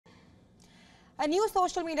A new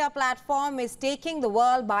social media platform is taking the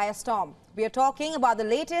world by a storm. We are talking about the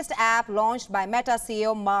latest app launched by Meta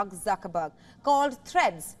CEO Mark Zuckerberg, called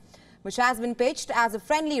Threads, which has been pitched as a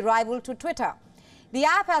friendly rival to Twitter. The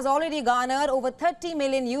app has already garnered over 30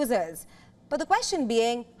 million users. But the question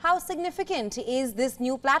being, how significant is this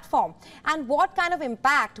new platform and what kind of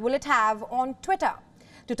impact will it have on Twitter?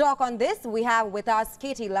 To talk on this, we have with us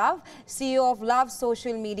Katie Love, CEO of Love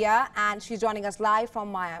Social Media, and she's joining us live from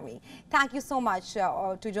Miami. Thank you so much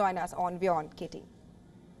to join us on WION, Katie.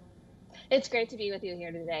 It's great to be with you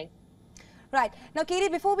here today. Right. Now, Katie,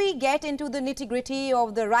 before we get into the nitty-gritty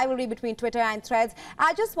of the rivalry between Twitter and Threads,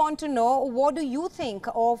 I just want to know, what do you think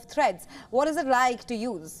of Threads? What is it like to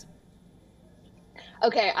use?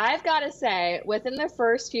 Okay, I've got to say, within the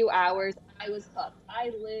first few hours, I was hooked. I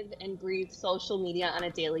live and breathe social media on a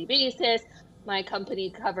daily basis. My company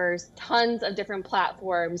covers tons of different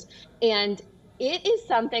platforms, and it is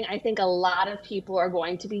something I think a lot of people are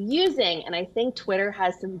going to be using, and I think Twitter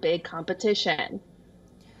has some big competition.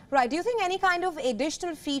 Right. Do you think any kind of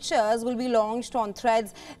additional features will be launched on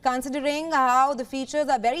Threads, considering how the features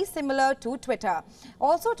are very similar to Twitter?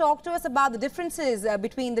 Also, talk to us about the differences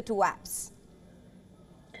between the two apps.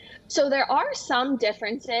 So there are some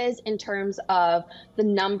differences in terms of the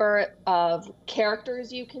number of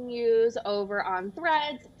characters you can use over on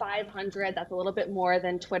Threads, 500. That's a little bit more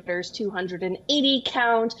than Twitter's 280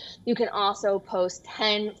 count. You can also post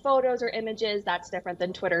 10 photos or images. That's different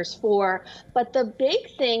than Twitter's 4. But the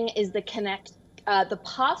big thing is the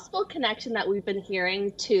possible connection that we've been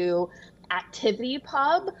hearing to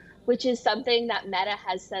ActivityPub, which is something that Meta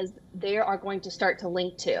says they are going to start to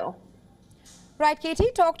link to. Right, Katie,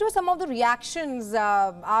 talk to us some of the reactions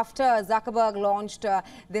after Zuckerberg launched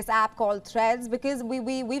this app called Threads, because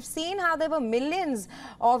we've seen how there were millions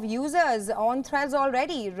of users on Threads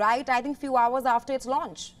already, right? I think a few hours after its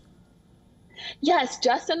launch. Yes,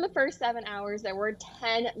 just in the first 7 hours, there were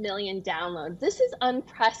 10 million downloads. This is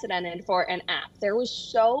unprecedented for an app. There was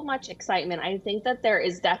so much excitement. I think that there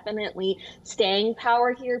is definitely staying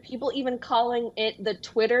power here. People even calling it the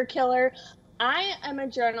Twitter killer. I am a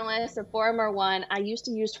journalist, a former one. I used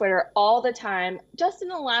to use Twitter all the time. Just in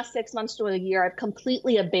the last 6 months to a year, I've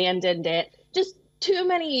completely abandoned it. Just too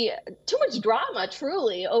much drama,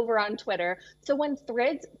 truly, over on Twitter. So when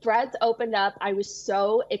Threads opened up, I was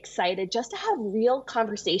so excited just to have real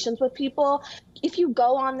conversations with people. If you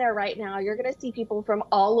go on there right now, you're going to see people from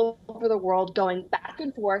all over the world going back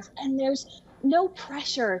and forth, and there's no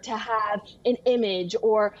pressure to have an image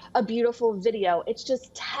or a beautiful video. It's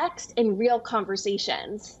just text and real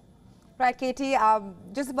conversations. Right, Katie,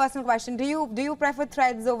 just a personal question. Do you prefer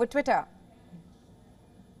Threads over Twitter?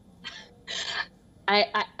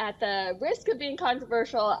 At the risk of being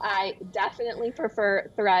controversial, I definitely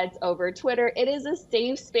prefer Threads over Twitter. It is a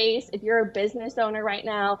safe space. If you're a business owner right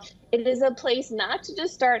now, it is a place not to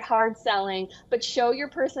just start hard selling, but show your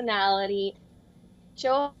personality,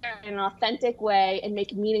 show in an authentic way, and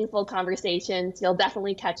make meaningful conversations. You'll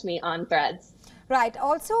definitely catch me on Threads. Right.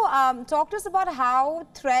 Also, talk to us about how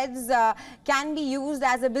Threads can be used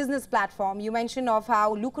as a business platform. You mentioned of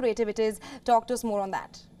how lucrative it is. Talk to us more on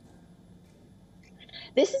that.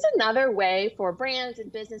 This is another way for brands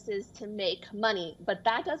and businesses to make money, but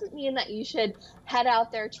that doesn't mean that you should head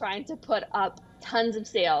out there trying to put up tons of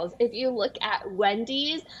sales. If you look at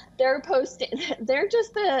Wendy's, they're just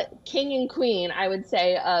the king and queen, I would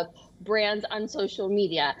say, of brands on social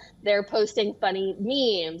media. They're posting funny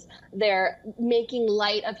memes. They're making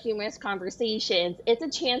light of humorous conversations. It's a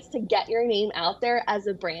chance to get your name out there as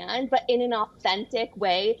a brand, but in an authentic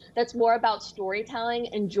way that's more about storytelling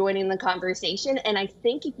and joining the conversation. And I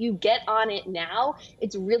think if you get on it now,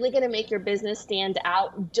 it's really going to make your business stand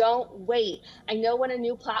out. Don't wait. I know when a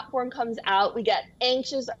new platform comes out, we get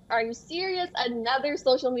anxious. Are you serious? Another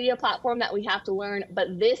social media platform that we have to learn,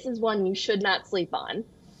 but this is one you should not sleep on.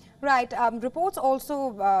 Right. Reports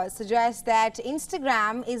also suggest that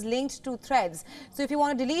Instagram is linked to Threads. So if you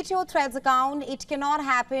want to delete your Threads account, it cannot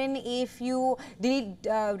happen if you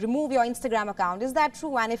remove your Instagram account. Is that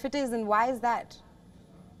true? And if it is, then why is that?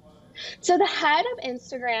 So the head of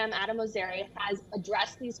Instagram, Adam Mosseri, has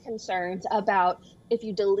addressed these concerns about if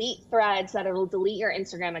you delete Threads, that it'll delete your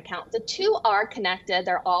Instagram account. The two are connected.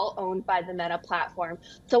 They're all owned by the Meta platform.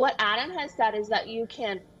 So what Adam has said is that you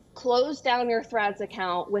can close down your Threads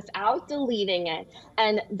account without deleting it,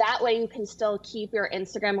 and that way you can still keep your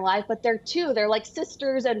Instagram alive. But they're like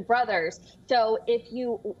sisters and brothers. So if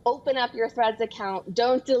you open up your Threads account,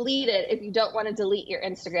 don't delete it if you don't want to delete your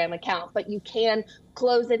Instagram account, but you can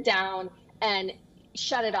close it down and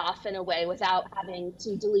shut it off in a way without having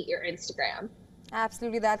to delete your Instagram.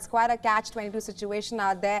 Absolutely, that's quite a catch-22 situation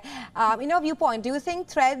out there. In your viewpoint, do you think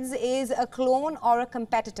Threads is a clone or a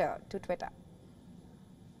competitor to Twitter?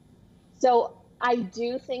 So I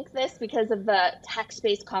do think this because of the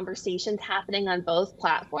text-based conversations happening on both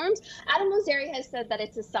platforms. Adam Mosseri has said that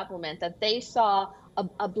it's a supplement, that they saw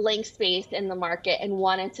a blank space in the market and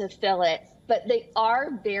wanted to fill it, but they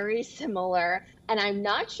are very similar. And I'm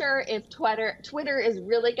not sure if Twitter is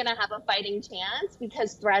really going to have a fighting chance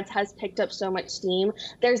because Threads has picked up so much steam.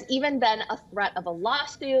 There's even been a threat of a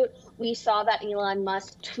lawsuit. We saw that Elon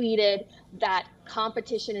Musk tweeted that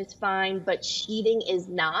competition is fine, but cheating is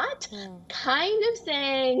not, kind of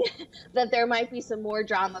saying that there might be some more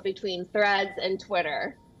drama between Threads and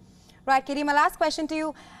Twitter. Right, Katie, my last question to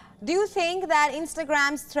you. Do you think that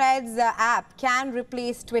Instagram's Threads app can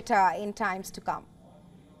replace Twitter in times to come?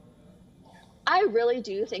 I really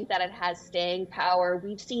do think that it has staying power.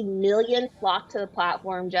 We've seen millions flock to the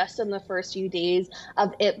platform just in the first few days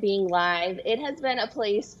of it being live. It has been a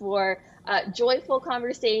place for joyful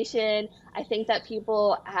conversation. I think that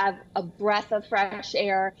people have a breath of fresh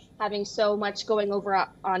air, having so much going over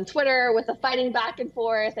on Twitter with the fighting back and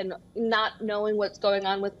forth and not knowing what's going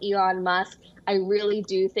on with Elon Musk. I really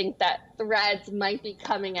do think that Threads might be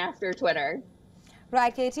coming after Twitter.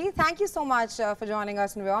 Right, Katie, thank you so much for joining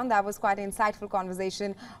us in WION. That was quite an insightful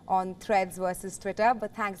conversation on Threads versus Twitter,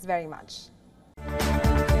 but thanks very much.